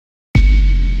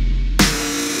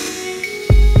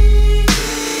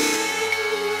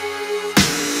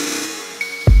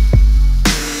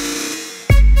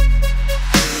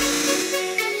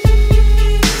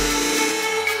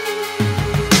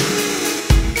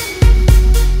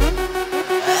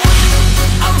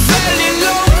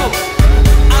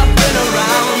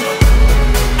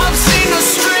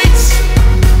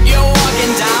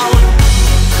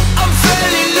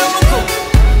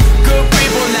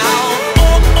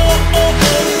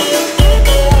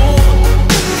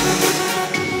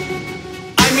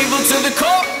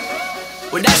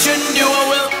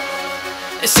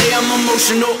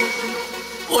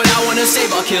wanna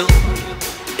save or kill?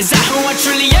 Is that who I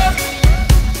truly am?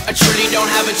 I truly don't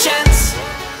have a chance.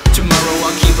 Tomorrow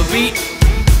I'll keep a beat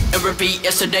and repeat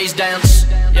yesterday's dance.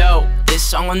 Yo, this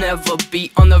song will never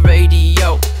be on the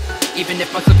radio. Even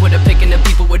if my click with a pick and the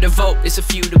people with a vote, it's a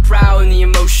few the proud and the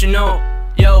emotional.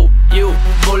 Yo, you,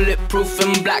 bulletproof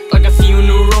and black like a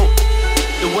funeral.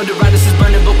 The world around us is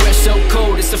burning but we're so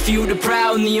cold. It's a few the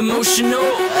proud and the emotional.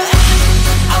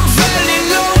 I'm fairly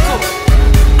local,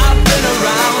 I've been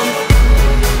around,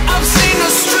 I've seen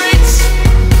the streets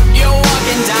you're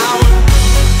walking down.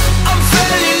 I'm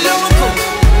fairly local,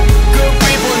 good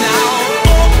people now.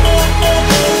 Oh, oh, oh,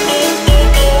 oh, oh,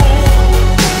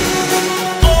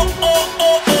 oh, oh, oh,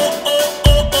 oh, oh,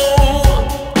 oh,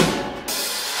 oh.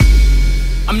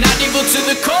 I'm not evil to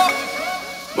the core.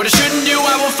 What I shouldn't do,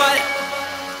 I will fight.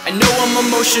 I know I'm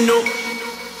emotional.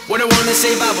 What I wanna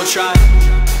save, I will try.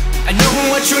 I know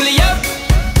who I truly am.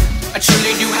 I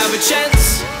truly do have a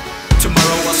chance.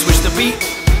 Tomorrow I'll switch the beat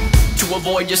to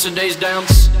avoid yesterday's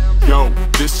dance. Yo,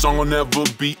 this song will never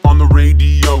be on the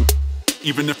radio.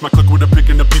 Even if my click with a pick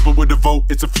and the people with a vote,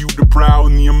 it's a few the proud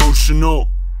and the emotional.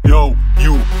 Yo,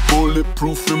 you,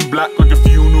 bulletproof and black like a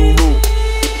funeral.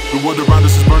 The world around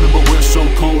us is burning but we're so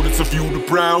cold. It's a few the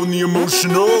proud and the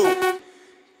emotional.